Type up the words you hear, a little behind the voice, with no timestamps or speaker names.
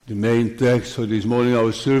The main text for this morning,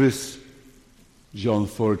 our service, John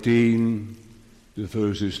 14, the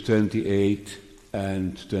verses 28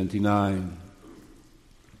 and 29.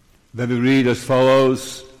 When we read as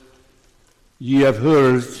follows, "Ye have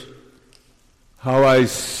heard how I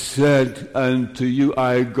said unto you,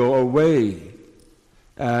 I go away,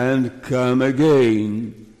 and come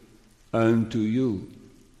again unto you.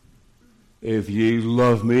 If ye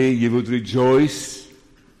love me, ye would rejoice,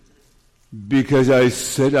 because I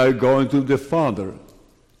said, I go unto the Father,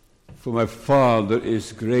 for my Father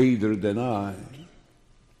is greater than I.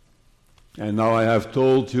 And now I have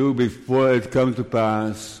told you before it come to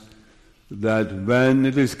pass, that when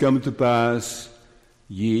it is come to pass,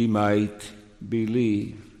 ye might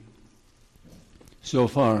believe." So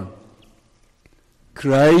far,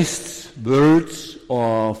 Christ's words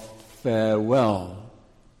of farewell.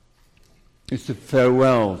 It's the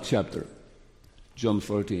farewell chapter, John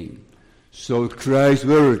 14. So Christ's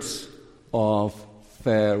words of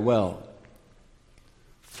farewell.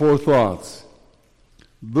 Four thoughts.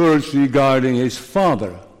 Words regarding his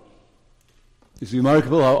Father. It's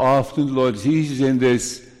remarkable how often the Lord Jesus in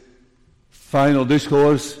this final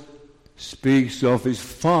discourse speaks of his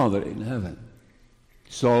Father in heaven.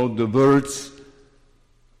 So the words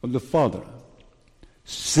of the Father.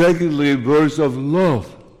 Secondly, words of love.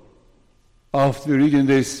 After reading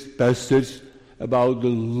this passage about the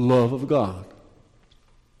love of God.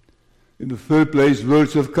 In the third place,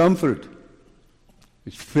 words of comfort.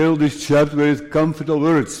 It filled this chapter with comfortable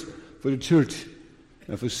words for the church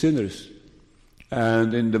and for sinners.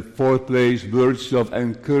 And in the fourth place, words of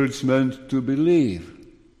encouragement to believe.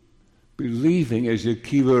 Believing is a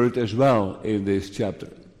key word as well in this chapter.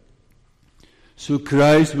 So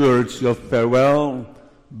Christ's words of farewell,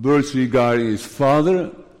 words regarding his Father,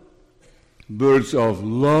 words of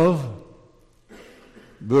love,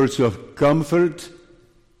 words of comfort,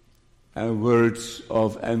 and words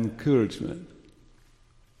of encouragement.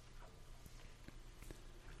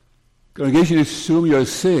 Congregation, assume you are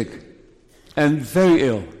sick and very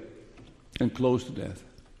ill and close to death.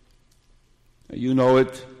 And you know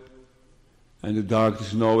it, and the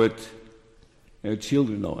doctors know it, and the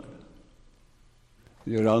children know it.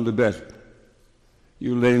 You're around the bed.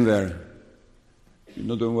 You're laying there. You're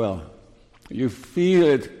not doing well. You feel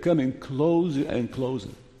it coming closer and closer.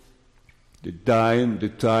 The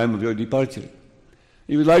time of your departure.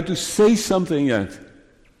 You would like to say something yet.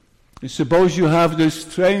 And suppose you have the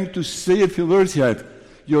strength to say a few words yet.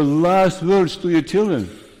 Your last words to your children.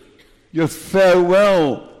 Your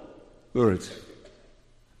farewell words.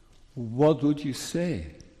 What would you say?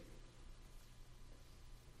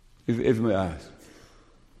 If I may ask.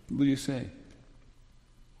 What would you say?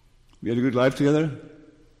 We had a good life together.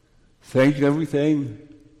 Thank you for everything.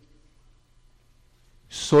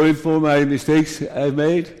 Sorry for my mistakes I've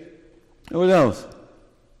made. And what else?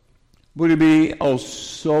 Would it be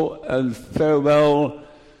also a farewell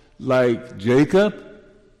like Jacob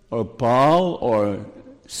or Paul or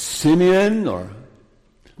Simeon or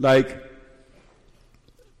like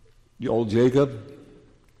the old Jacob?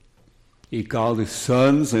 He called his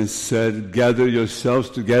sons and said, "Gather yourselves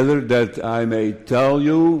together that I may tell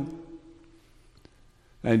you."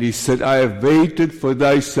 And he said, "I have waited for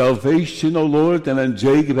thy salvation, O Lord." And when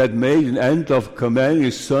Jacob had made an end of commanding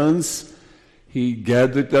his sons, he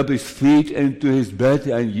gathered up his feet into his bed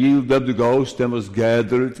and yielded up the ghost and was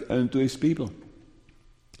gathered unto his people.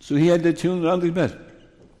 So he had the children around his bed.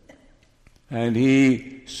 And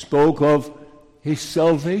he spoke of his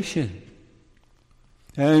salvation.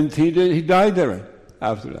 And he died there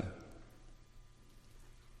after that.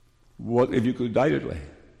 What if you could die that way?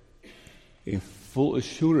 In full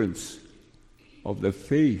assurance of the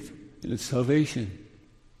faith in its salvation.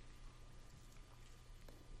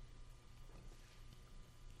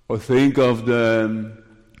 Or think of the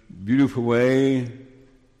beautiful way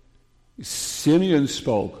Simeon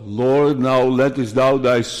spoke. "Lord, now lettest thou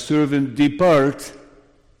thy servant depart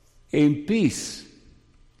in peace,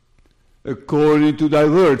 according to thy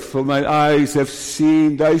word, for my eyes have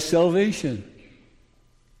seen thy salvation."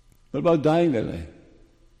 What about dying that way?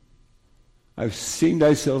 I've seen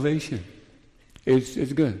thy salvation. It's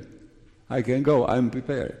good. I can go. I'm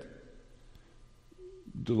prepared.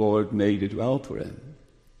 The Lord made it well for him.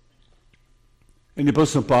 And the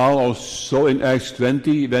Apostle Paul also in Acts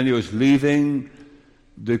 20, when he was leaving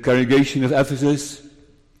the congregation of Ephesus,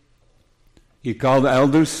 he called the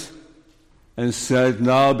elders and said,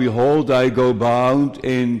 "Now behold, I go bound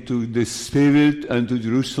into the Spirit unto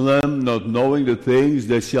Jerusalem, not knowing the things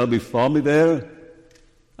that shall befall me there.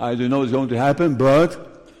 I don't know what's going to happen,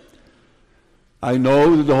 but I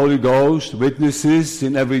know that the Holy Ghost witnesses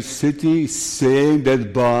in every city, saying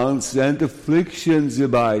that bonds and afflictions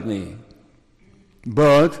abide me.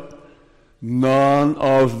 But none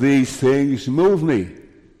of these things move me.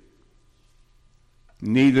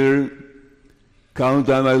 Neither count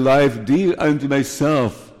I my life dear unto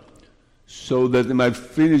myself, so that I might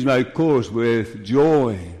finish my course with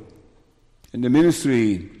joy in the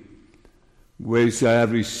ministry which I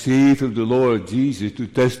have received of the Lord Jesus to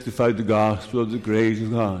testify the gospel of the grace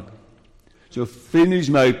of God. So finish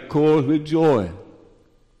my course with joy.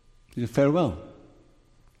 It's a farewell.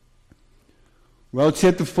 Well,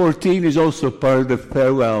 chapter 14 is also part of the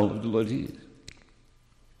farewell of the Lord Jesus.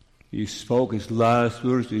 He spoke his last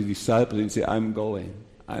words to his disciples and said, I'm going,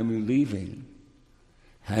 I'm leaving.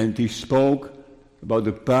 And he spoke about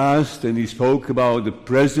the past, and he spoke about the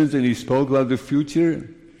present, and he spoke about the future.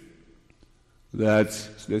 That's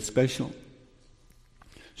special.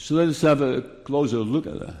 So let us have a closer look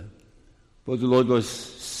at that. What the Lord was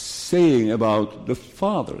saying about the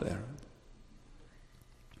Father there.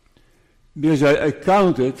 Because I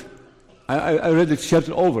counted, I read the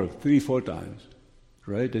chapter over 3-4 times.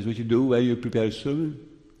 Right? That's what you do when you prepare a sermon.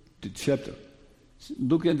 The chapter.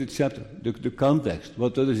 Look at the chapter, the context.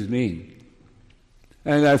 What does it mean?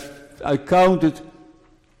 And I counted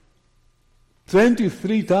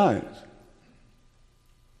 23 times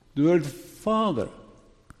the word Father.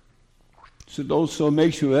 So it also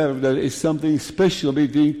makes you aware that there is something special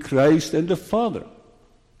between Christ and the Father.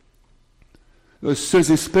 There was such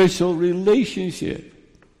a special relationship.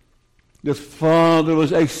 The Father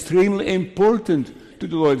was extremely important to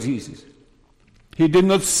the Lord Jesus. He did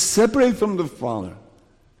not separate from the Father.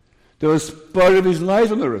 That was part of his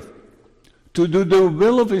life on earth, to do the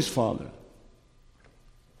will of his Father.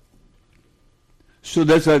 So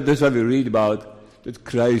that's why we read about that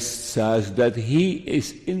Christ says that he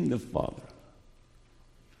is in the Father.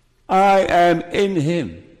 I am in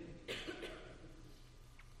him.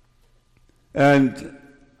 And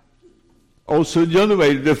also the other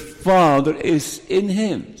way, the Father is in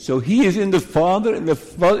him. So he is in the Father and the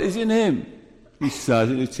Father is in him. He says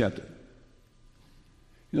in the chapter.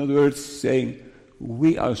 In other words, saying,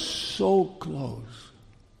 we are so close.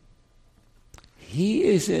 He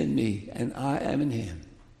is in me and I am in him.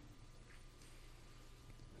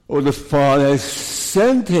 Or the Father has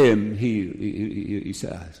sent him, he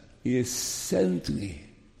says. He has sent me.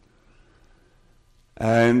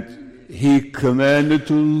 And he commanded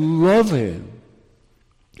to love him.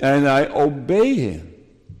 And I obey him.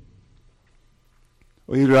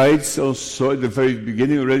 He writes also at the very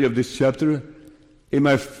beginning already of this chapter, in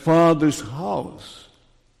my Father's house.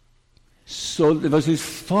 So it was his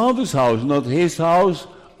Father's house, not his house,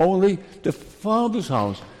 only the Father's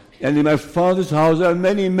house. And in my Father's house there are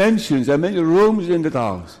many mansions, there are many rooms in that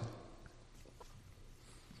house.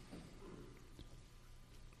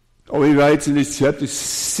 Oh, he writes in this chapter,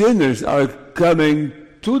 sinners are coming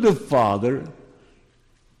to the Father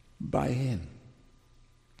by him.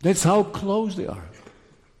 That's how close they are.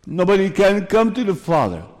 Nobody can come to the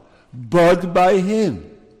Father but by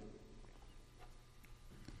him.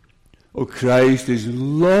 Oh, Christ is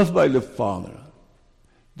loved by the Father.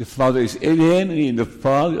 The Father is in him, and he and the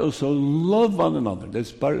Father also love one another.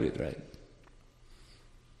 That's part of it, right?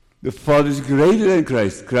 The Father is greater than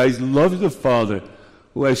Christ. Christ loves the Father.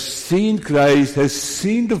 Who has seen Christ has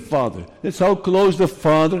seen the Father. That's how close the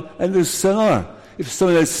Father and the Son are. If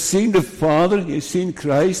someone has seen the Father, he has seen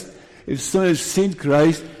Christ. If someone has seen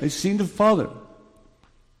Christ, he has seen the Father.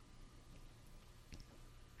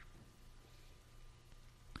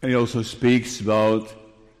 And he also speaks about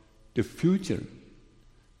the future.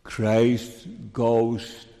 Christ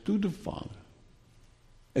goes to the Father.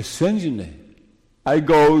 Ascension Day. I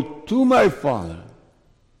go to my Father.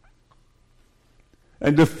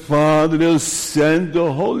 And the Father will send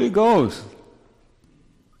the Holy Ghost.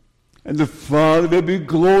 And the Father will be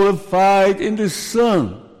glorified in the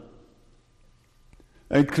Son.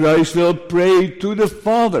 And Christ will pray to the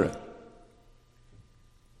Father.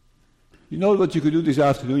 You know what you could do this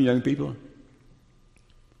afternoon, young people?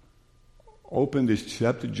 Open this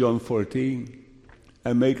chapter, John 14,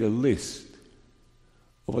 and make a list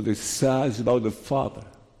of what it says about the Father.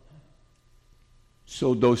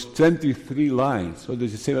 So those 23 lines, what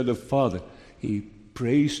does it say about the Father? He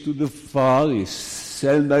prays to the Father, he's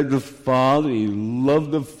sent by the Father, he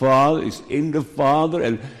loved the Father, he's in the Father,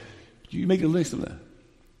 and you make a list of that.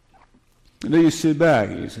 And then you sit back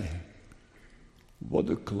and you say, what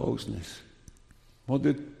a closeness, what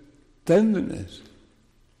a tenderness.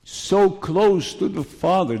 So close to the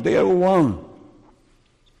Father, they are one.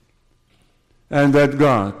 And that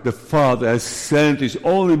God, the Father, has sent his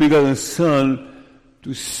only begotten Son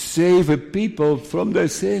to save a people from their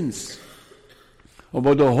sins.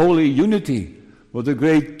 About the holy unity, what a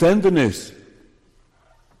great tenderness.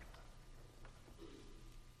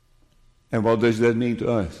 And what does that mean to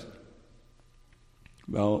us?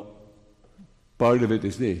 Well, part of it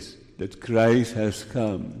is this, that Christ has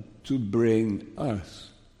come to bring us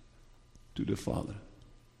to the Father,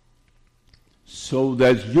 so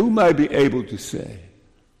that you might be able to say,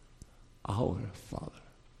 our Father.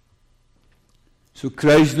 So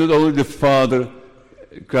Christ is not only the Father,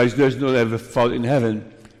 Christ does not have a Father in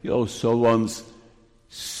heaven, he also wants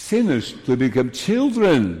sinners to become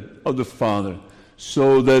children of the Father,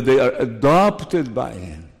 so that they are adopted by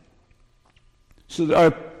him. So there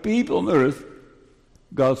are people on earth,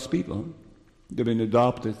 God's people, they've been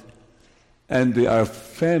adopted, and they are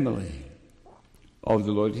family of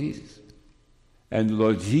the Lord Jesus. And the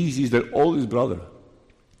Lord Jesus is their oldest brother.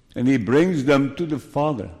 And he brings them to the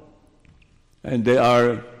Father. And they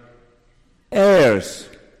are heirs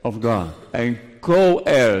of God and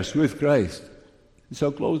co-heirs with Christ. That's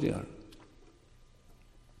how close they are.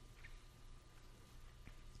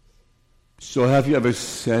 So have you ever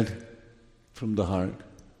said from the heart,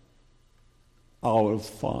 our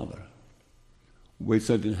Father, which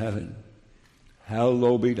art in heaven,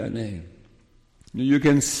 hallowed be thy name. You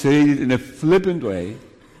can say it in a flippant way,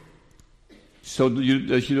 so that you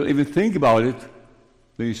don't even think about it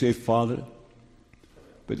when you say Father.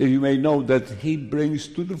 But if you may know that he brings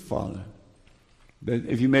to the Father, that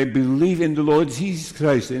if you may believe in the Lord Jesus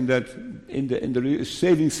Christ in the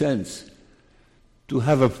saving sense, to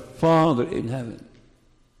have a Father in heaven.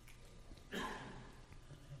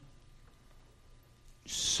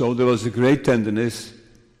 So there was a great tenderness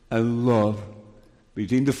and love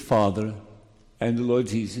between the Father and the Lord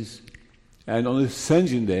Jesus. And on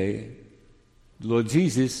Ascension Day, the Lord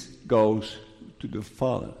Jesus goes to the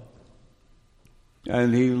Father.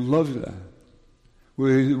 And he loves that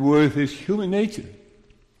with his human nature.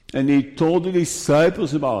 And he told the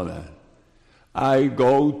disciples about that. I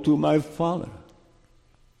go to my Father.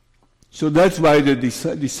 So that's why the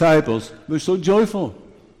disciples were so joyful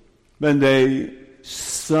when they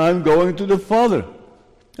saw him going to the Father.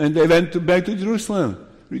 And they went back to Jerusalem,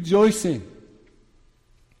 rejoicing.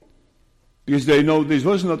 Because they know this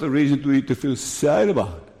was not a reason to feel sad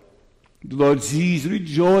about. The Lord Jesus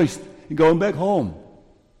rejoiced in going back home,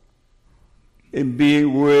 in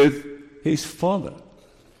being with his Father.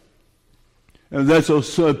 And that's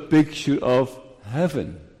also a picture of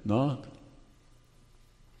heaven, not?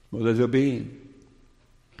 What does it mean?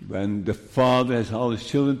 When the Father has all his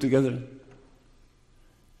children together,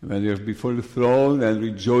 when they're before the throne and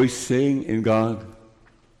rejoicing in God.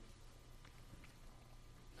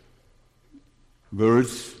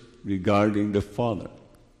 Words regarding the Father.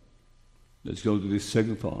 Let's go to the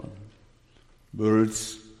second part.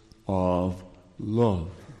 Words of love.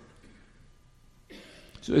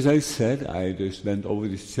 So as I said, I just went over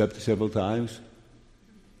this chapter several times.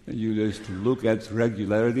 And you just look at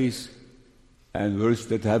regularities and words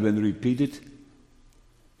that have been repeated.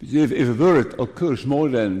 If a word occurs more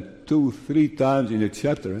than 2-3 times in a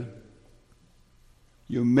chapter,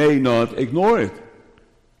 you may not ignore it.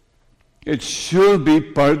 It should be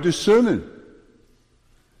part of the sermon,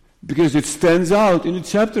 because it stands out in the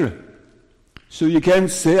chapter. So you can't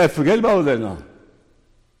say, I forget about that now.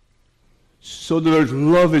 So the word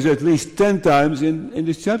love is at least 10 times in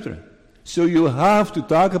this chapter. So you have to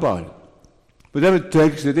talk about it. Whatever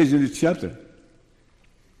text it is in this chapter.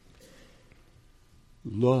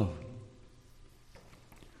 Love.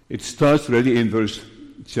 It starts already in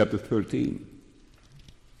chapter 13.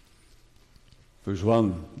 Verse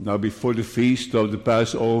 1. Now before the feast of the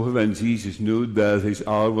Passover, when Jesus knew that his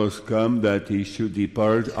hour was come, that he should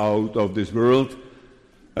depart out of this world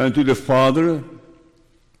unto the Father,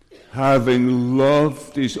 having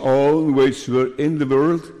loved his own which were in the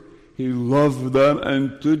world, he loved them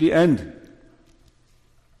unto the end.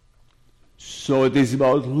 So it is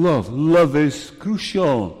about love. Love is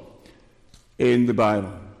crucial in the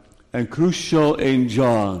Bible, and crucial in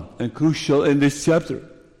John, and crucial in this chapter.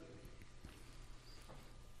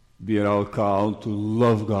 We are all called to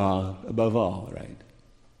love God above all, right?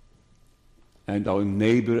 And our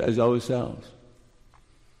neighbor as ourselves.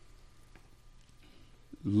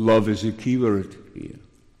 Love is a key word here.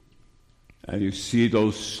 And you see it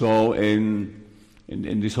also in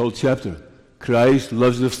this whole chapter. Christ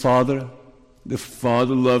loves the Father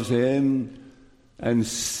loves him, and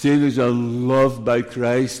sinners are loved by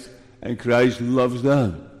Christ, and Christ loves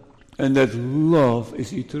them. And that love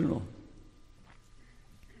is eternal.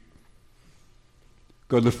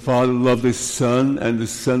 God the Father loved the Son, and the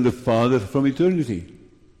Son the Father from eternity.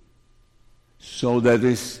 So that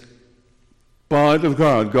is part of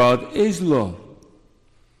God. God is love.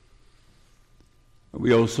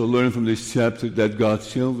 We also learn from this chapter that God's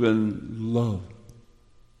children love.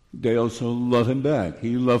 They also love Him back.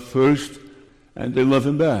 He loved first, and they love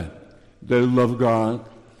Him back. They love God.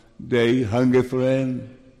 They hunger for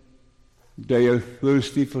Him. They are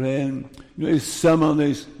thirsty for Him. You know, if someone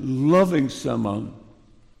is loving someone,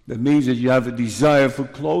 that means that you have a desire for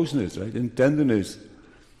closeness, right, and tenderness.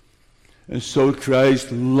 And so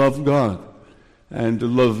Christ loved God, and the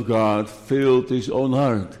love of God filled His own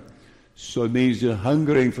heart. So it means a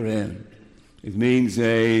hungering for Him. It means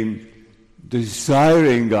a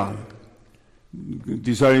desiring God.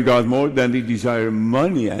 Desiring God more than they desire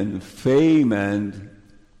money and fame and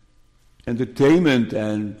entertainment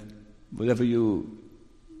and whatever you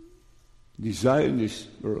desire in this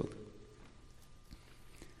world.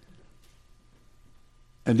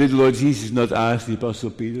 And did the Lord Jesus not ask the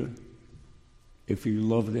Apostle Peter if he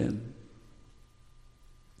loved him?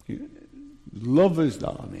 Lovest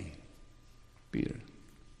thou me, Peter?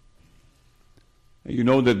 And you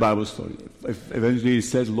know that Bible story. If eventually he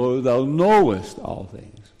said, Lord, thou knowest all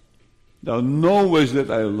things. Thou knowest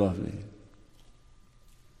that I love thee.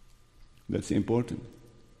 That's important.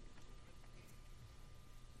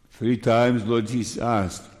 3 times Lord Jesus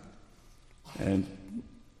asked, and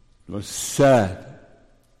it was sad.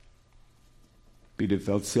 Peter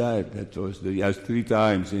felt sad. He asked 3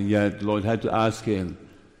 times, and yet the Lord had to ask him.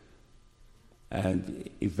 And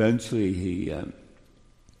eventually he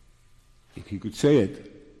could say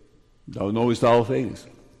it. Thou knowest all things.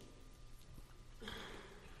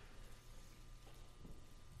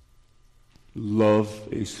 Love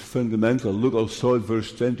is fundamental. Look also at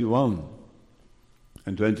verse 21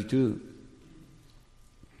 and 22.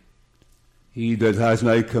 He that has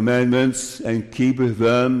my commandments and keepeth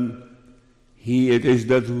them, he it is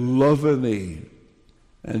that loveth me.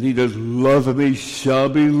 And he that loveth me shall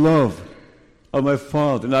be loved of my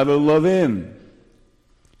Father, and I will love him.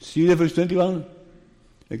 See that verse 21?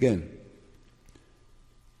 Again.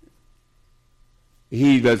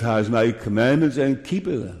 He that has my commandments and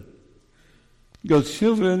keepeth them. God's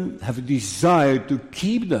children have a desire to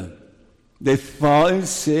keep them. They fall in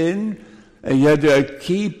sin, and yet they are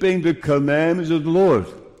keeping the commandments of the Lord.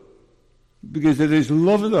 Because there is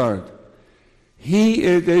love in the heart. He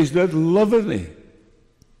it is that loveth me.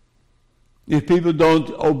 If people don't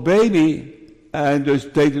obey me and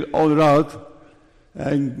just take it on route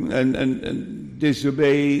and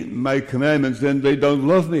disobey my commandments, then they don't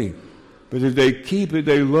love me. But if they keep it,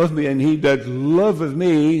 they love me, and he that loveth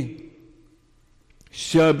me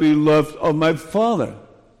shall be loved of my Father.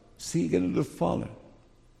 See again, the Father.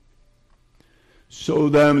 So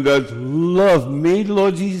them that love me, the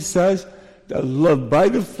Lord Jesus says, that love by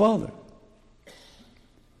the Father.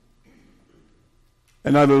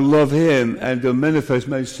 And I will love him and will manifest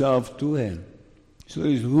myself to him. So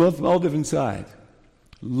there is love from all different sides.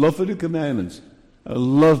 Love for the commandments, a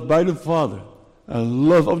love by the Father, a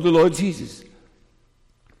love of the Lord Jesus.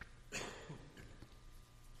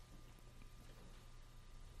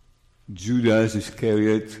 Judas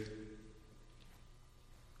Iscariot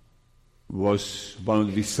was one of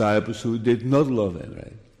the disciples who did not love him,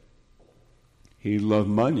 right? He loved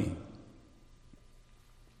money.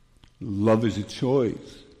 Love is a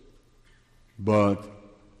choice. But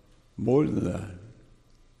more than that,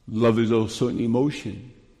 love is also an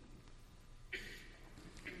emotion.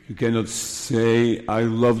 You cannot say, I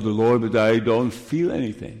love the Lord, but I don't feel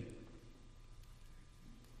anything.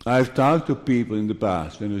 I've talked to people in the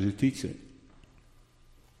past when I was a teacher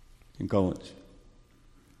in college.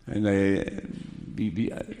 And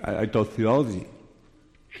I taught theology.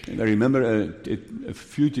 And I remember a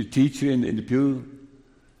future teacher in the pew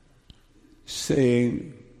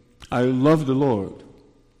saying, I love the Lord,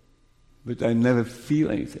 but I never feel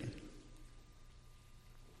anything.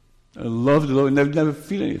 I love the Lord, never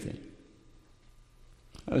feel anything.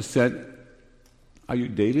 I said, are you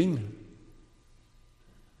dating?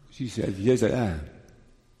 She said, yes, I am.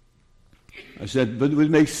 I said, but would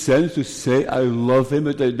it make sense to say I love him,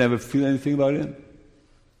 but I never feel anything about him?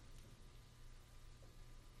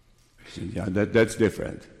 She said, yeah, that's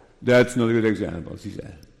different. That's not a good example, she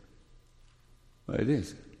said. Well, it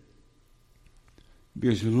is.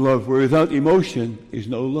 Because love without emotion is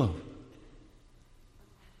no love.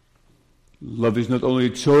 Love is not only a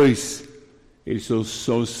choice, it's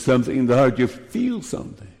also something in the heart. You feel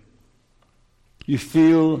something. You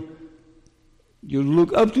feel, you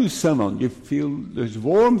look up to someone. You feel there's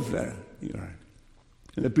warmth there in your heart.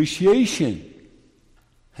 And appreciation.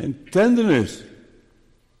 And tenderness.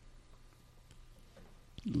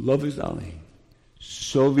 Love is only.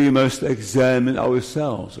 So we must examine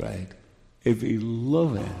ourselves, right? If we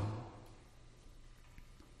love Him.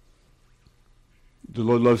 The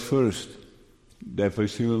Lord loves first. Therefore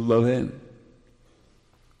you will love Him.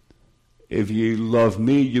 If ye love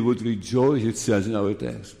me, you would rejoice, it says in our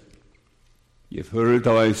text. You've heard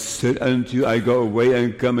how I said unto you, I go away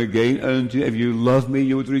and come again unto you. If you love me,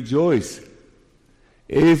 you would rejoice.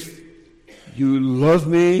 If you love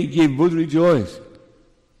me, you would rejoice.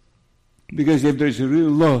 Because if there's a real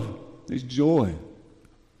love, there's joy.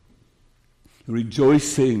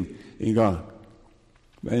 Rejoicing in God.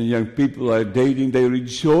 When young people are dating, they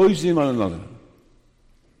rejoice in one another.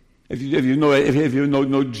 If you know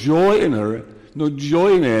no joy in her, no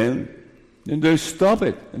joy in him, then just stop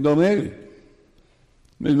it and don't marry.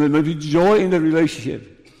 There must be joy in the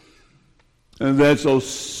relationship. And that's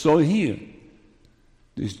also here.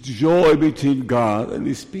 This joy between God and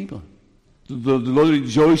His people. The Lord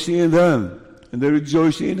rejoicing in them, and they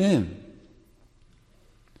rejoicing in Him.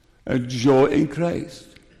 A joy in Christ.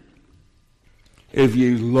 If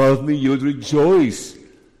ye love me, you would rejoice.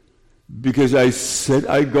 Because I said,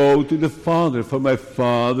 I go to the Father, for my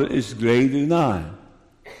Father is greater than I.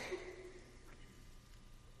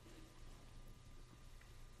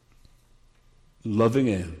 Loving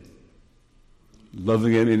Him.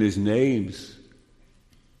 Loving Him in His names.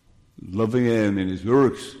 Loving Him in His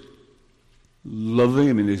works. Loving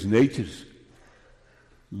Him in His natures.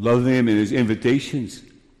 Loving Him in His invitations.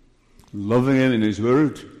 Loving Him in His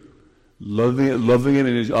word. Loving Him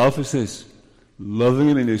in His offices. Loving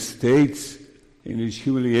Him in His states, in His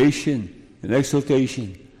humiliation and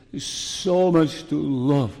exaltation. There's so much to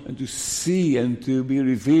love and to see and to be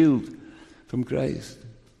revealed from Christ.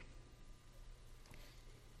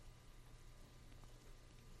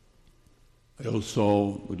 I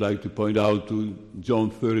also would like to point out to John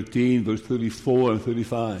 13, verse 34 and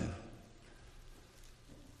 35.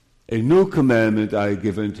 A new commandment I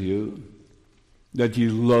give unto you, that ye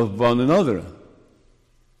love one another.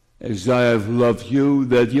 As I have loved you,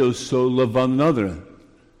 that ye also love one another.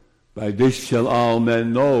 By this shall all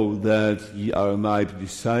men know that ye are my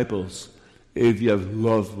disciples, if ye have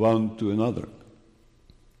loved one to another.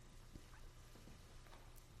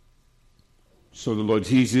 So the Lord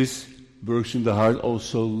Jesus works in the heart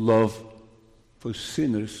also love for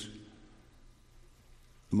sinners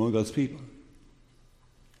among God's people.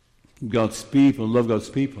 God's people love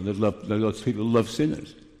God's people. That God's people love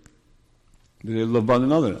sinners. That they love one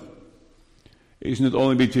another. It's not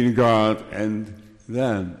only between God and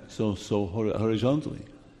them, it's also horizontally.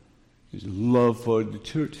 It's love for the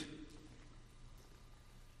church.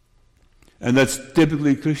 And that's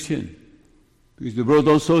typically Christian. Because the world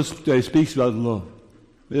also speaks about love.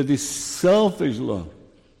 But it is selfish love.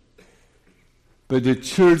 But the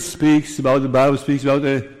church the Bible speaks about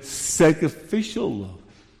a sacrificial love.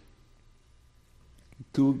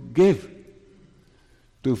 To give.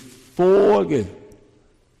 To forgive.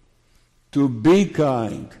 To be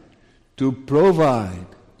kind. To provide.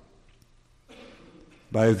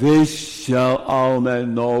 By this shall all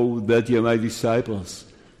men know that ye are my disciples,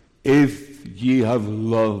 if ye have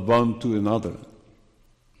love one to another.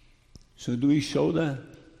 So do we show that?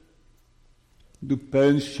 Do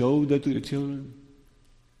parents show that to the children?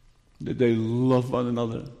 That they love one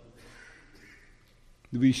another?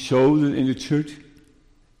 Do we show that in the church?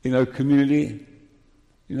 In our community?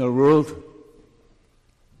 In our world?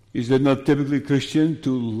 Is that not typically Christian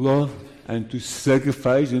to love and to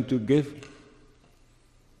sacrifice and to give?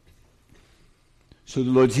 So the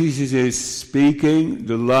Lord Jesus is speaking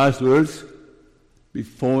the last words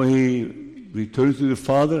before He returns to the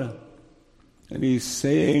Father. And He's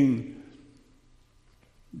saying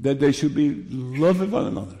that they should be loving one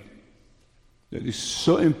another. That is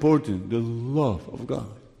so important, the love of God.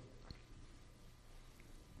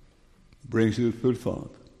 Brings you the third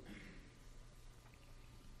thought.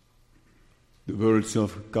 The words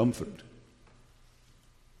of comfort.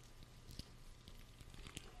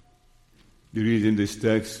 You read in this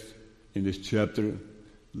text, in this chapter,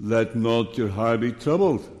 let not your heart be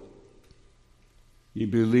troubled. You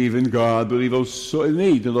believe in God, believe also in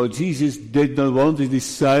me. The Lord Jesus did not want His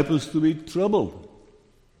disciples to be troubled.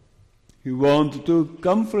 He wanted to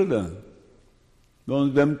comfort them. He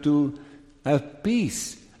wanted them to have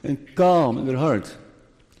peace and calm in their heart.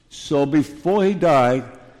 So before He died,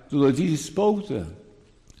 the Lord Jesus spoke to them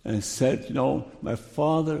and said, my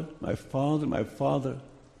Father, my Father, my Father.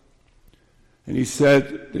 And He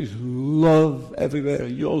said, there's love everywhere.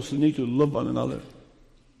 You also need to love one another.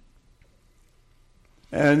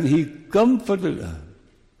 And He comforted them.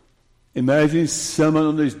 Imagine someone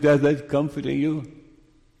on this deathbed comforting you.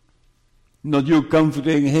 Not you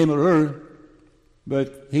comforting him or her,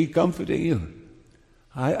 but He comforting you.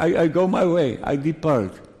 I go my way, I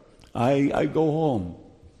depart, I go home.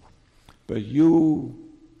 But you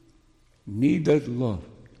need that love.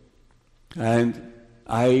 And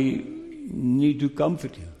I need to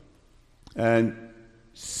comfort you and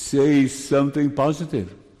say something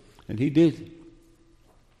positive. And He did.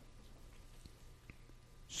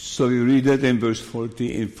 So you read that in verse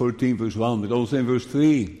 14, verse 1, but also in verse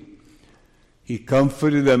 3. He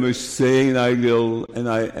comforted them with saying, I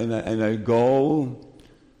go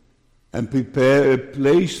and prepare a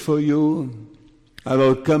place for you. I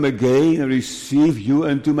will come again and receive you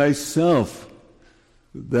unto myself,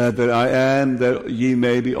 that I am, that ye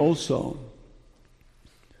may be also.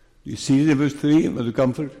 You see it in verse 3, with the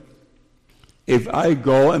comfort? If I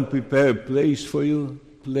go and prepare a place for you,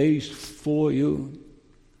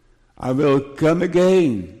 I will come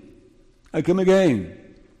again. I come again.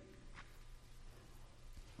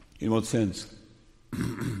 In what sense?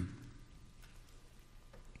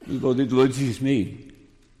 What did Lord Jesus mean?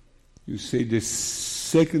 You say the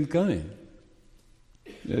second coming.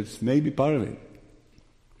 That's maybe part of it.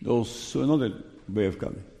 Also another way of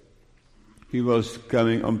coming. He was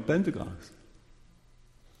coming on Pentecost.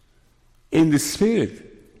 In the Spirit.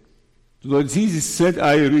 The Lord Jesus said,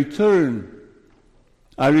 I return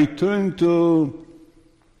to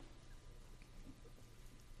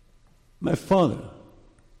my Father.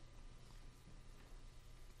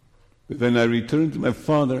 But when I return to my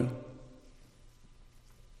Father,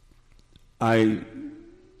 I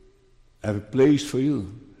have a place for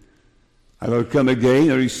you. I will come again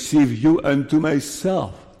and receive you unto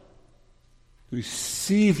myself.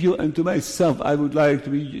 Receive you unto myself. I would like to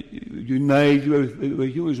be united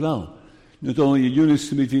with you as well. Not only a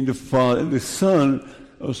unity between the Father and the Son,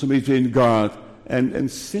 also between God and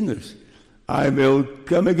sinners. I will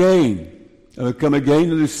come again. I will come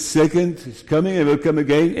again on the second coming. I will come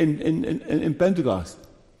again in Pentecost.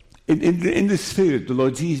 In the Spirit, the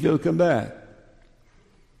Lord Jesus will come back.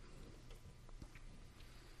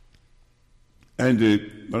 And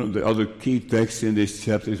one of the other key texts in this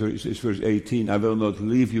chapter is verse 18. I will not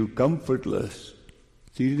leave you comfortless.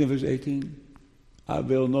 See it in verse 18? I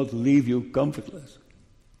will not leave you comfortless.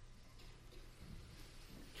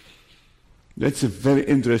 That's a very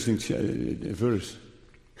interesting verse.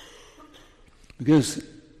 Because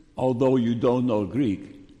although you don't know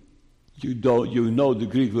Greek, you know the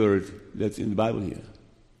Greek word that's in the Bible here.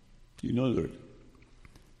 You know the word.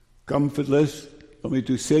 Comfortless, want me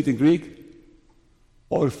to say it in Greek?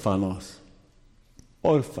 Orphanos.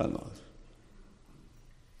 Orphanos.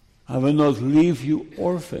 I will not leave you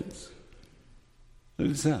orphans.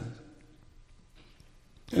 Understand?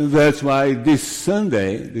 And that's why this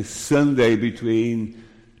Sunday between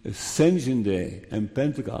Ascension Day and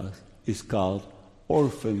Pentecost, is called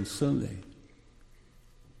Orphan Sunday.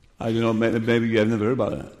 I don't know, maybe you have never heard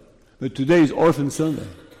about that. But today is Orphan Sunday.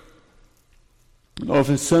 And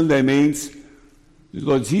Orphan Sunday means the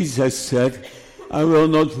Lord Jesus has said, I will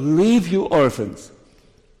not leave you orphans.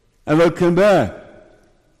 I will come back.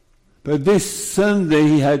 But this Sunday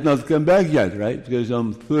he had not come back yet, right? Because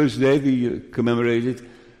on Thursday we commemorated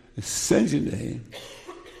Ascension Day.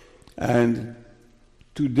 And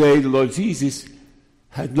today the Lord Jesus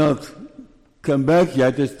had not come back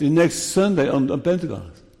yet. It's the next Sunday on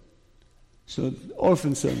Pentecost. So,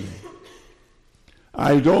 Orphan Sunday.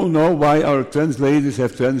 I don't know why our translators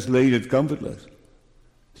have translated comfortless.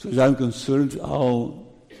 So as I'm concerned,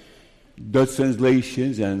 all Dutch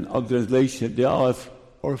translations and other translations, they all have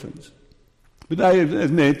orphans. But I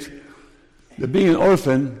admit that being an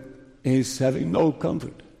orphan is having no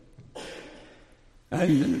comfort.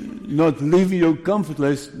 And not leaving you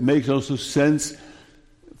comfortless makes also sense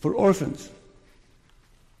for orphans.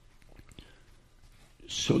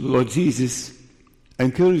 So the Lord Jesus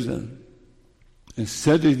encouraged them and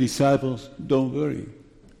said to his disciples, don't worry,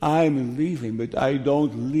 I'm leaving, but I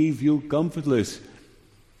don't leave you comfortless.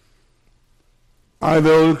 I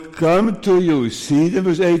will come to you. See in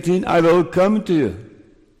verse 18, I will come to you.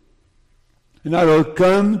 And I will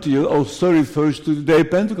come to you, also refers to the day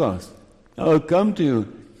of Pentecost. I will come to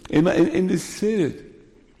you in the Spirit.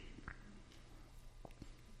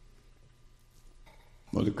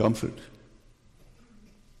 What a comfort.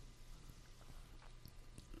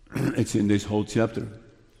 It's in this whole chapter.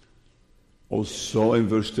 Also in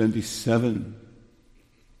verse 27.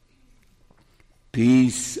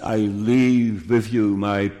 Peace I leave with you,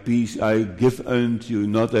 my peace I give unto you,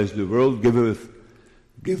 not as the world giveth,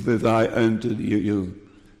 giveth I unto you.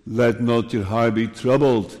 Let not your heart be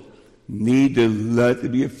troubled, neither let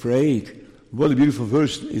it be afraid. What a beautiful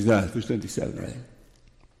verse is that, verse 27, right?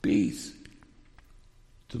 Peace.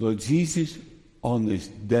 The Lord Jesus on his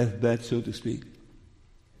deathbed, so to speak,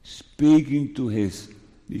 speaking to his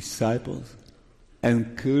disciples,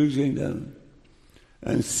 encouraging them,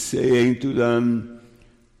 and saying to them,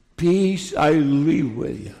 peace I leave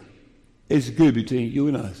with you. It's good between you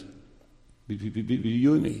and us, between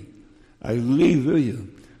you and me. I leave with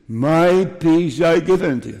you. My peace I give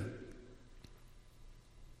unto you.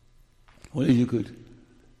 Well, you could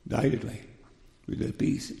die that way, with that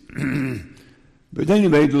peace. But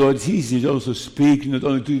anyway, the Lord Jesus is also speaking not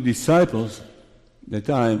only to the disciples at that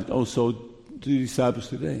time, but also to the disciples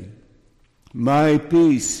today. My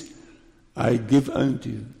peace I give unto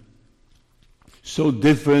you. So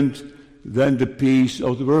different than the peace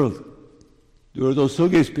of the world. The world also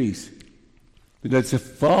gives peace. But that's a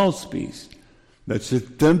false peace. That's a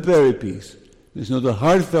temporary peace. It's not a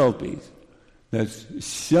heartfelt peace. That's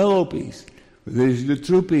shallow peace. But there is the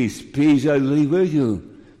true peace. Peace I leave with you.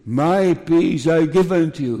 My peace I give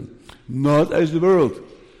unto you. Not as the world.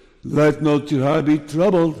 Let not your heart be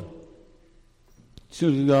troubled.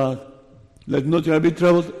 Certainly God. Let not your heart be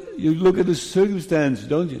troubled. You look at the circumstance,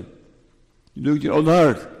 don't you? You look at your own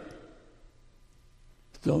heart.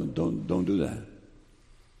 Don't do that.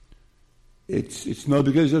 It's not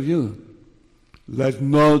because of you. Let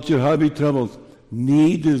not your heart be troubled.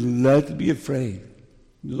 Neither let it be afraid.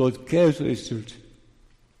 The Lord cares for His church.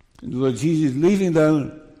 And the Lord Jesus is leaving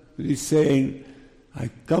down, but He's saying, I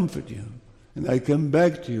comfort you, and I come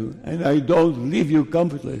back to you, and I don't leave you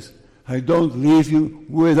comfortless. I don't leave you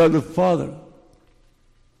without a Father.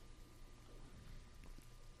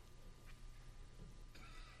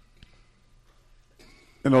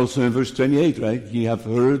 And also in verse 28, right? Ye have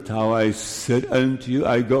heard how I said unto you,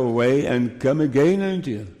 I go away and come again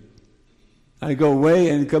unto you. I go away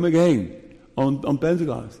and come again on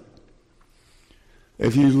Pentecost.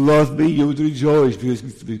 If you love me, you would rejoice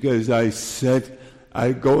because I said,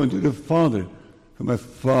 I go unto the Father, for my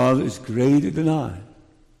Father is greater than I.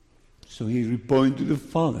 So he pointed to the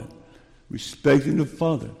Father, respecting the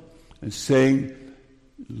Father, and saying,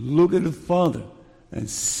 look at the Father and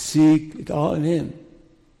seek it all in Him.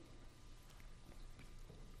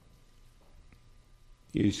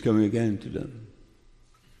 He is coming again to them.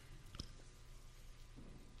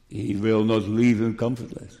 He will not leave them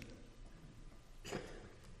comfortless.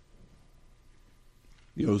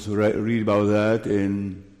 You also read about that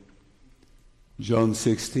in John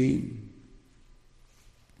 16.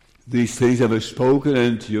 These things have I spoken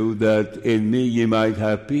unto you, that in me ye might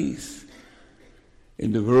have peace.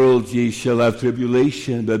 In the world ye shall have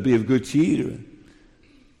tribulation, but be of good cheer.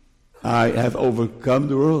 I have overcome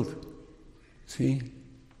the world. See?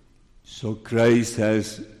 So Christ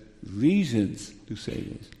has reasons to say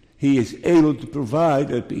this. He is able to provide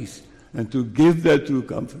that peace and to give that true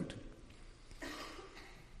comfort.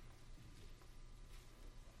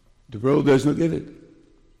 The world does not give it.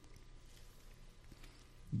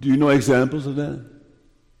 Do you know examples of that?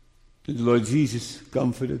 That the Lord Jesus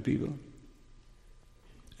comforted people.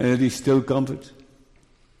 And that He still comforts.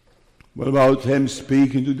 What about Him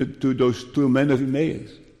speaking to those two men of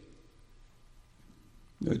Emmaus?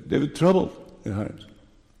 They were troubled in heart.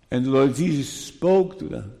 And the Lord Jesus spoke to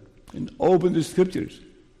them and opened the Scriptures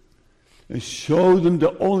and showed them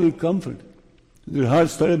the only comfort. Their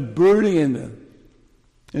hearts started burning in them.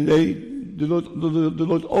 And the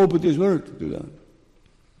Lord opened His Word to them.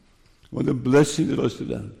 What a blessing it was to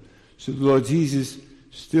them. So the Lord Jesus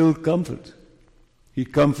still comforted. He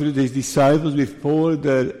comforted His disciples before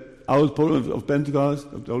the outpouring of Pentecost,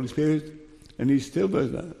 of the Holy Spirit, and He still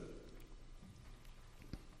does that.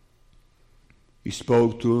 He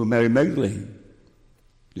spoke to Mary Magdalene,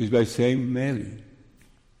 just by saying Mary.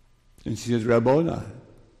 And she said, Rabboni. There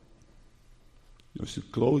was a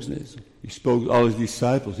closeness. He spoke to all His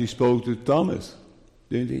disciples. He spoke to Thomas,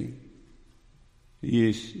 didn't He? He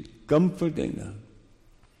is comforting them.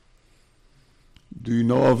 Do you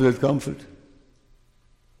know of that comfort?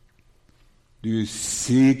 Do you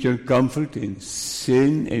seek your comfort in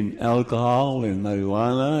sin, in alcohol, in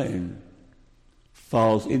marijuana, in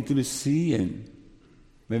false intimacy, and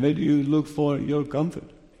where do you look for your comfort?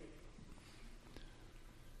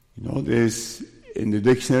 You know, there's in the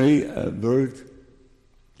dictionary a word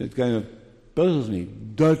that kind of puzzles me.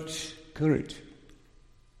 Dutch courage.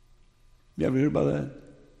 You ever heard about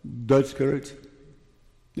that? Dutch courage?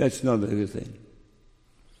 That's not a good thing.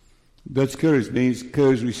 Dutch courage means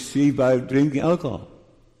courage received by drinking alcohol.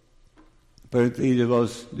 Apparently there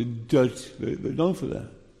was the Dutch were known for that.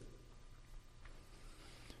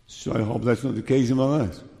 So I hope that's not the case among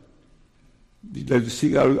us. We like to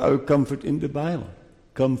seek our comfort in the Bible,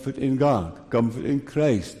 comfort in God, comfort in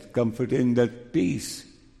Christ, comfort in that peace.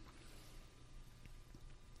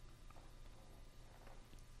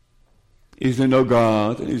 Is there no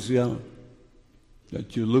God in Israel?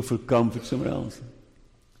 That you look for comfort somewhere else.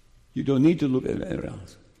 You don't need to look anywhere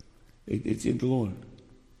else. It's in the Lord.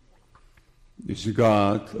 It's the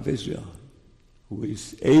God of Israel who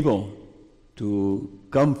is able to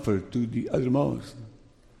comfort to the uttermost.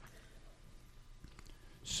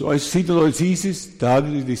 So I see the Lord Jesus talking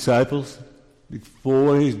to his disciples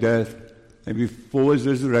before his death and before his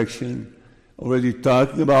resurrection, already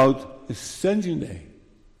talking about Ascension Day.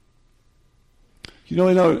 You know,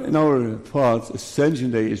 in our thoughts,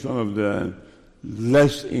 Ascension Day is one of the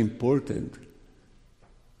less important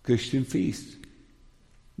Christian feasts.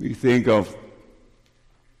 We think of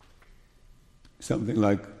something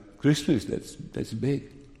like Christmas, that's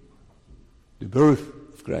big. The birth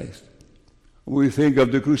of Christ. We think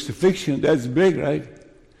of the crucifixion, that's big, right?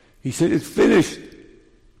 He said, it's finished.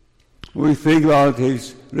 We think about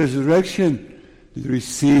his resurrection, he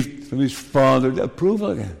received from his Father the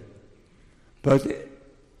approval again. But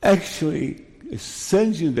actually,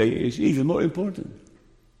 Ascension Day is even more important.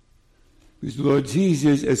 Because the Lord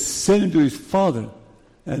Jesus ascended to his Father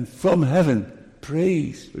and from heaven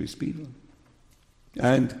prays for his people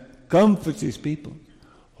and comforts his people,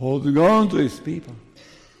 holding on to his people.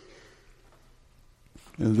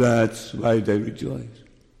 And that's why they rejoice.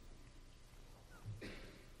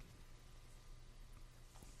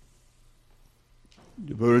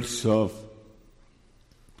 The words of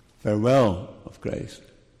farewell of Christ,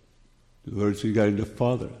 the words regarding the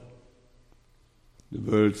Father, the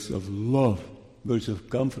words of love, words of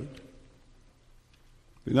comfort.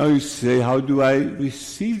 But now you say, how do I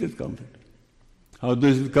receive that comfort? How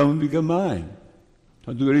does it come and become mine?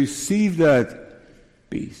 How do I receive that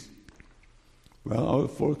peace? Well, our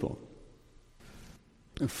fourth one.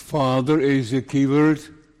 Father is a key word.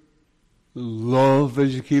 Love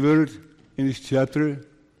is a key word in this chapter.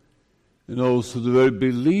 And also the word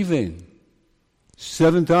believing.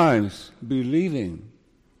 7 times, believing.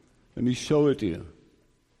 Let me show it to you.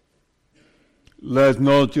 Let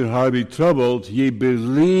not your heart be troubled. Ye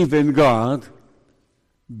believe in God.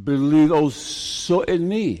 Believe also in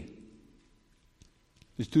me.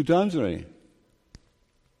 It's 2 times already.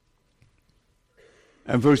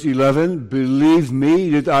 And verse 11, believe me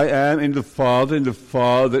that I am in the Father, and the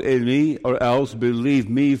Father in me, or else believe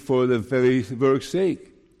me for the very work's sake.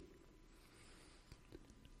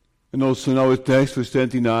 And also now a text, verse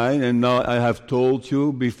 29, and now I have told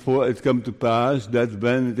you before it come to pass, that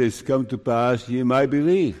when it is come to pass, ye might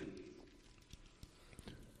believe.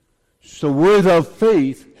 So without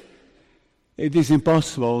faith, it is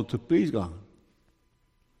impossible to please God.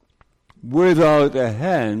 Without a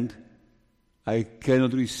hand, I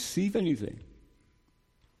cannot receive anything.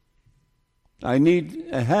 I need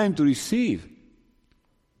a hand to receive.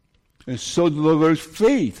 And so the word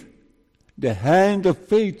faith, the hand of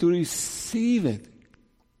faith to receive it.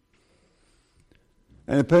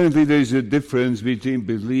 And apparently there is a difference between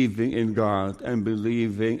believing in God and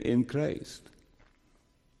believing in Christ.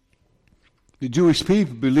 The Jewish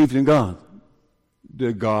people believed in God,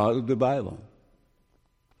 the God of the Bible.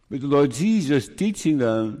 But the Lord Jesus teaching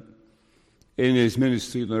them in his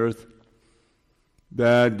ministry on earth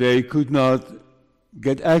that they could not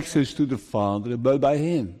get access to the Father but by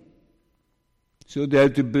him. So they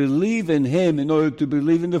had to believe in him in order to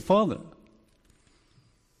believe in the Father.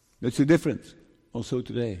 That's the difference also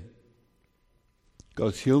today.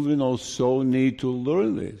 God's children also need to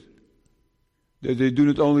learn this. That they do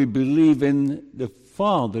not only believe in the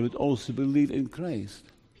Father, but also believe in Christ,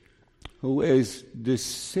 who is the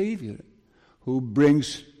Savior, who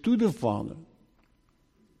brings to the Father.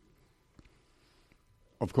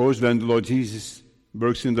 Of course, when the Lord Jesus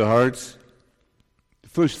works in the hearts, the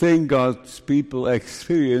first thing God's people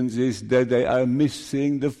experience is that they are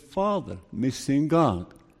missing the Father, missing God.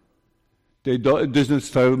 It does not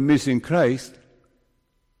start missing Christ,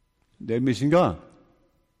 they're missing God.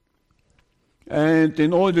 And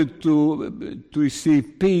in order to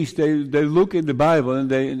receive peace, they look in the Bible and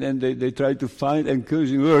they try to find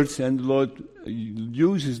encouraging words, and the Lord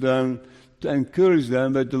uses them to encourage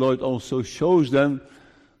them, but the Lord also shows them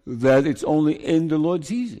that it's only in the Lord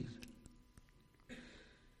Jesus.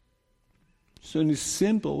 So in a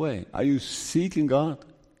simple way, are you seeking God?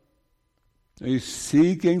 Are you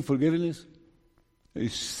seeking forgiveness? Are you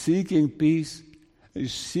seeking peace? Are you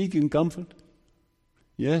seeking comfort?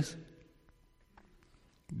 Yes?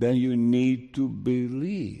 Then you need to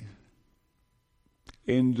believe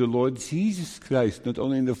in the Lord Jesus Christ, not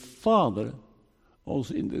only in the Father,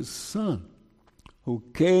 also in the Son, who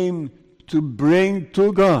came to bring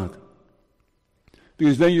to God.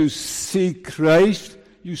 Because when you see Christ,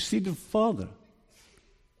 you see the Father.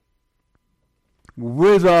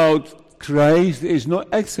 Without Christ is no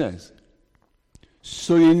excess.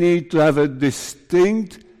 So you need to have a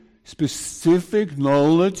distinct, specific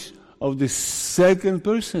knowledge of the second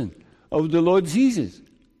person of the Lord Jesus.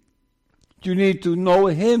 You need to know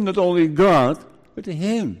Him, not only God, but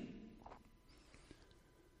Him.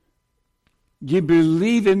 You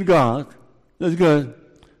believe in God, that's good.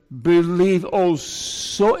 Believe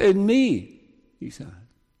also in me, he said.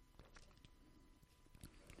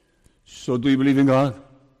 So do you believe in God?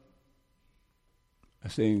 I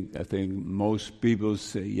think most people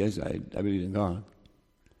say, yes, I believe in God.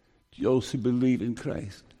 Do you also believe in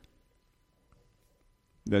Christ?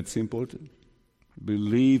 That's important.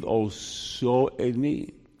 Believe also in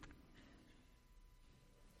me.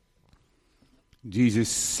 Jesus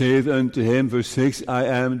said unto him, verse 6, I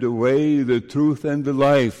am the way, the truth, and the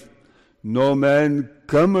life. No man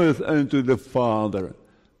cometh unto the Father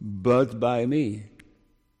but by me.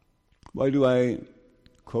 Why do I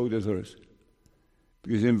quote this verse?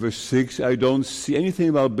 Because in verse 6 I don't see anything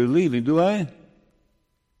about believing, do I?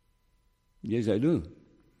 Yes, I do.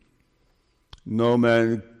 No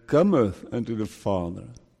man cometh unto the Father.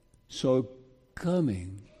 So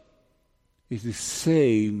coming is the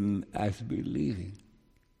same as believing.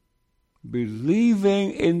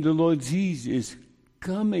 Believing in the Lord Jesus,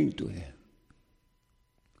 coming to Him,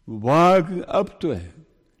 walking up to Him,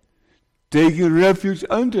 taking refuge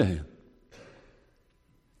unto Him.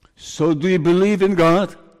 So do you believe in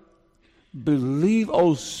God? Believe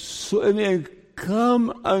also in Him,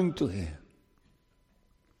 come unto Him.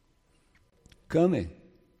 Coming.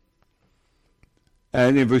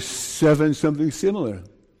 And in verse 7, something similar.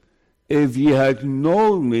 If ye had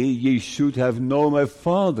known me, ye should have known my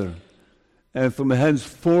Father. And from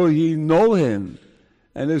henceforth ye know Him,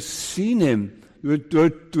 and have seen Him. We're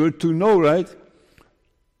to know, right?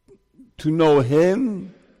 To know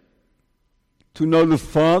Him, to know the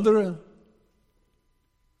Father,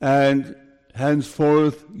 and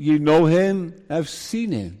henceforth ye know Him, have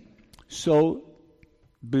seen Him. So,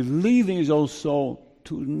 believing is also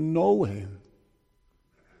to know Him,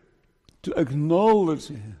 to acknowledge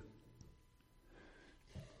Him,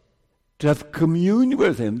 to have communion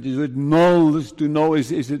with Him. This word knowledge, to know,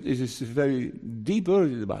 is a very deep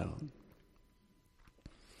word in the Bible.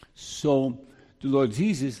 So, the Lord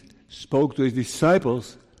Jesus spoke to His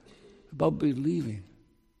disciples about believing.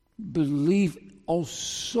 Believe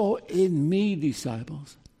also in me,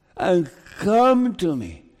 disciples, and come to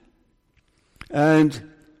me,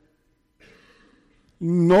 and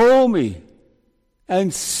know me,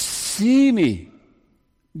 and see me.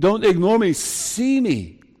 Don't ignore me, see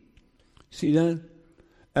me. See that?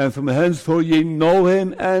 And from henceforth ye know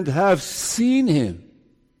Him and have seen Him.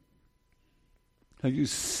 Have you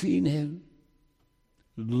seen Him?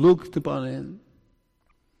 Looked upon Him?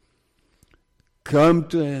 Come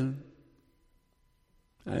to Him?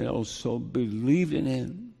 And also believed in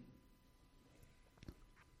Him?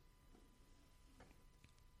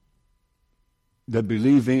 The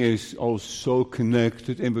believing is also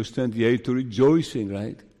connected in verse 28 to rejoicing,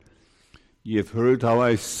 right? Ye have heard how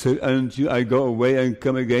I said unto you, I go away and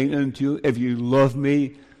come again unto you. If you love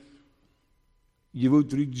me, you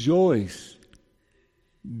would rejoice.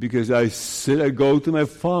 Because I said, I go to my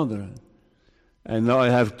Father. And now I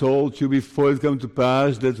have told you before it come to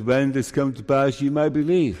pass, that when this come to pass, ye might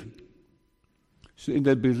believe. So in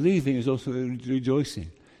that believing is also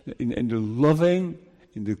rejoicing. In the loving,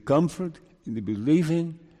 in the comfort, in the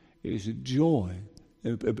believing, is a joy,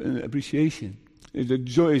 an appreciation. If the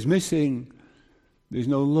joy is missing, there's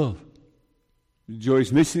no love. The joy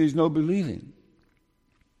is missing, there's no believing.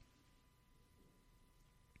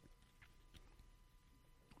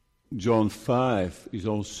 John 5 is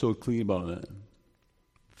also clear about that.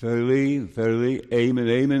 Verily, verily, amen,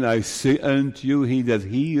 amen, I say unto you, he that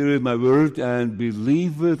heareth my word and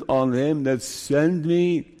believeth on him that sent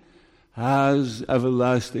me has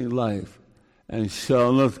everlasting life, and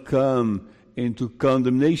shall not come into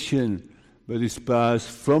condemnation, but is passed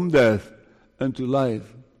from death unto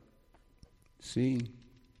life. See?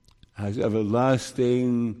 Has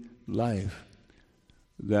everlasting life.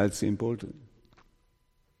 That's important.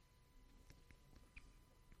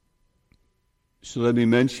 So let me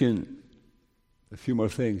mention a few more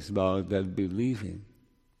things about that believing.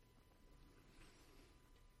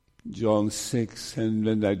 John 6, and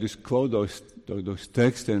then I just quote those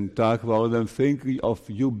texts and talk about them. Think of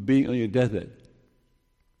you being on your deathbed,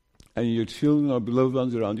 and your children or beloved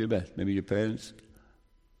ones around your bed, maybe your parents,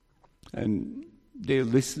 and they're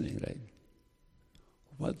listening, right?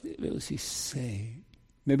 What will she say?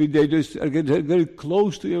 Maybe they just are getting very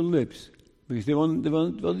close to your lips because they want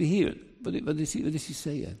to hear it. What did she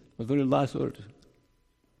say yet? What were the last words?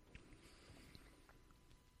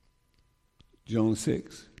 John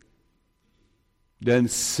 6. Then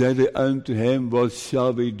said they unto him, what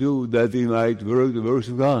shall we do that we might work the works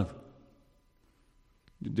of God?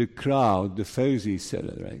 The crowd, the Pharisees said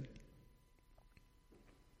it, right?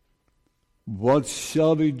 What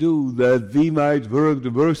shall we do that we might work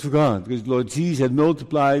the works of God? Because Lord Jesus had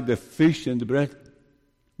multiplied the fish and the bread.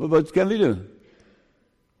 But what can we do?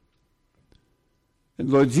 And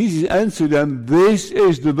Lord Jesus answered them, this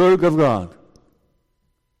is the work of God,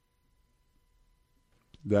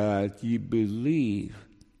 that ye believe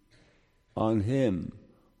on him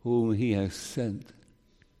whom he has sent.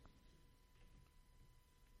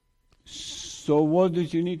 So what do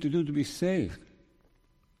you need to do to be saved?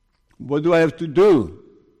 What do I have to do?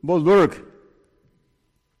 What work?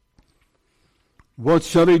 What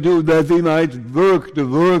shall we do that we might work the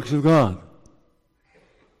works of God?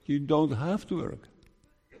 You don't have to work.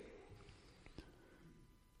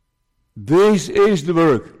 This is the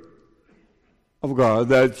work of God,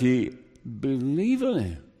 that ye believe in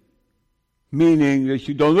him. Meaning that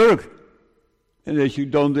you don't work and that you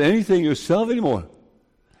don't do anything yourself anymore,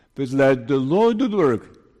 but let the Lord do the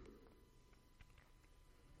work.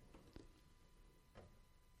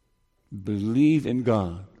 Believe in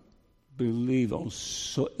God. Believe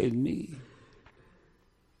also in me.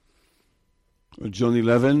 John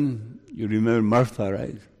 11, you remember Martha,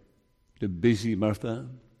 right? The busy Martha.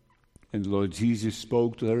 And the Lord Jesus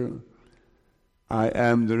spoke to her, I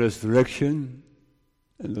am the resurrection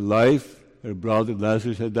and the life. Her brother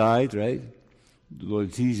Lazarus had died, right? The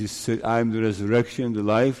Lord Jesus said, I am the resurrection and the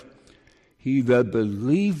life. He that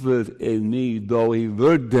believeth in me, though he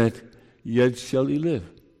were dead, yet shall he live.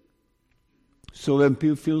 So when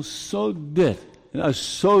people feel so dead, and are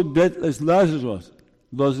so dead as Lazarus was,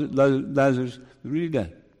 Lazarus was really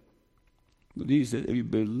dead. But he said, if you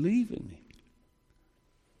believe in me,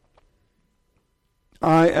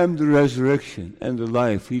 I am the resurrection and the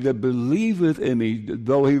life. He that believeth in me,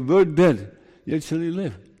 though he were dead, yet shall he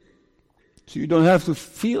live. So you don't have to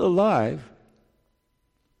feel alive.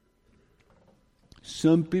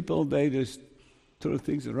 Some people, they just throw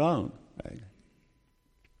things around, right?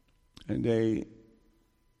 And they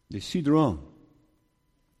see it wrong.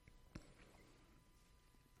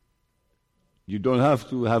 You don't have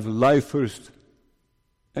to have life first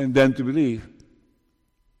and then to believe.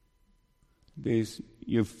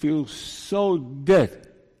 You feel so dead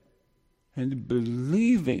and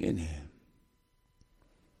believing in him,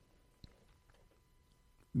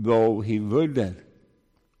 though he were dead.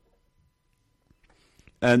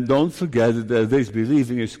 And don't forget that this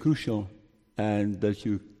believing is crucial and that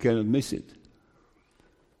you cannot miss it.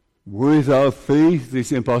 Without faith it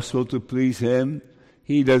is impossible to please him.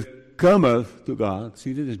 He that cometh to God,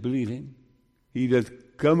 see, that is believing. He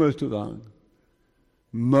that cometh to God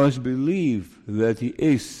must believe that he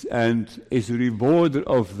is and is a rewarder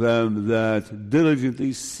of them that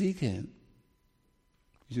diligently seek him.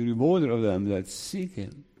 He's a rewarder of them that seek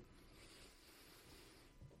him.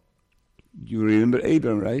 You remember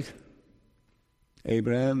Abraham, right?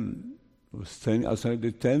 Abraham was standing outside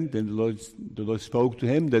the tent, and the Lord spoke to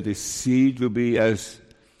him that his seed will be as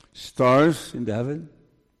stars in the heaven.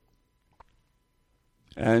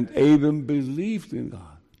 And Abraham believed in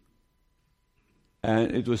God,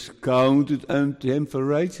 and it was counted unto him for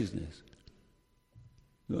righteousness.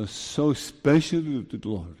 It was so special to the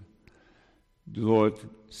Lord. The Lord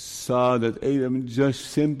saw that Abraham just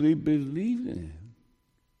simply believed in him.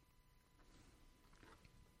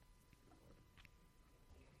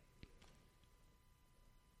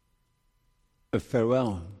 A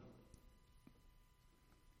farewell.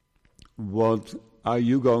 What are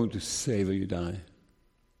you going to say when you die?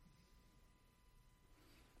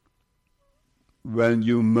 When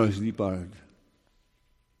you must depart?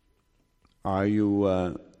 Are you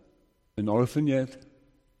an orphan yet?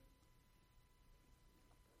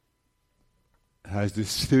 Has the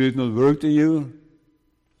Spirit not worked in you?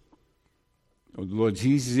 Oh, the Lord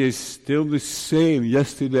Jesus is still the same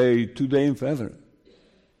yesterday, today, and forever.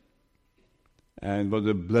 And what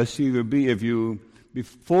a blessing it will be if you,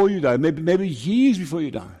 before you die, maybe years before you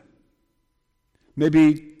die,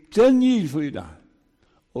 maybe 10 years before you die,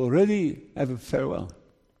 already have a farewell.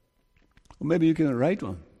 Or maybe you can write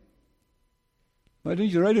one. Why don't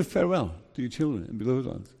you write a farewell to your children and beloved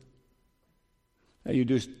ones? And you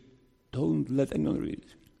just don't let anyone read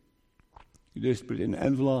it. You just put it in an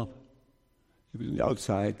envelope, you put it on the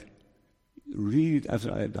outside, read it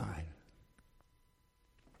after I have died.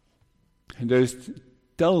 And just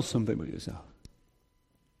tell something about yourself.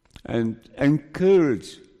 And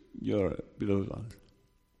encourage your beloved ones.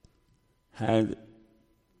 And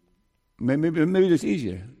Maybe that's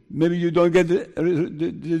easier. Maybe you don't get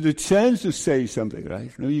the chance to say something,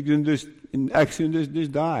 right? No, you can just, in action,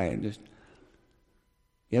 just die. And just,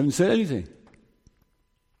 you haven't said anything.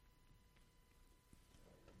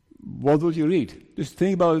 What would you read? Just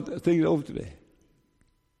think it over today.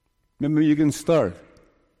 Maybe you can start.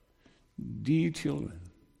 Dear children.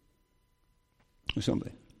 Or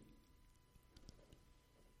something.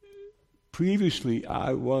 Previously,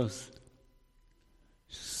 I was.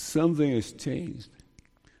 Something has changed.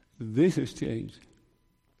 This has changed.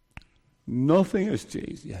 Nothing has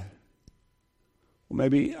changed yet. Or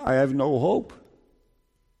maybe I have no hope.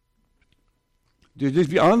 Just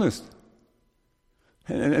be honest.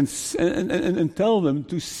 And tell them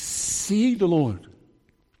to seek the Lord.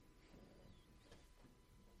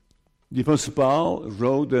 The Apostle Paul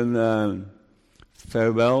wrote in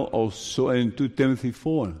farewell also in 2 Timothy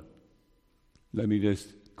 4. Let me just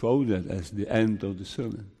quote that as the end of the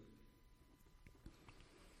sermon.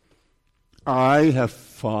 I have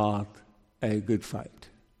fought a good fight.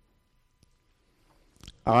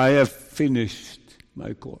 I have finished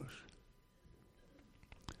my course.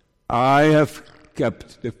 I have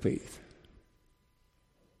kept the faith.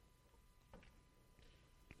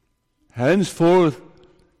 Henceforth,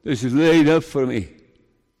 there is laid up for me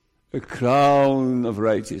a crown of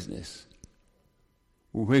righteousness,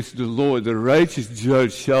 which the Lord, the righteous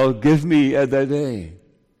judge, shall give me at that day,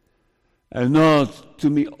 and not to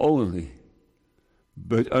me only,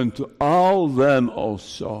 but unto all them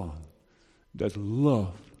also that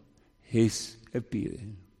love his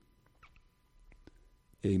appearing.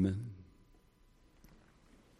 Amen.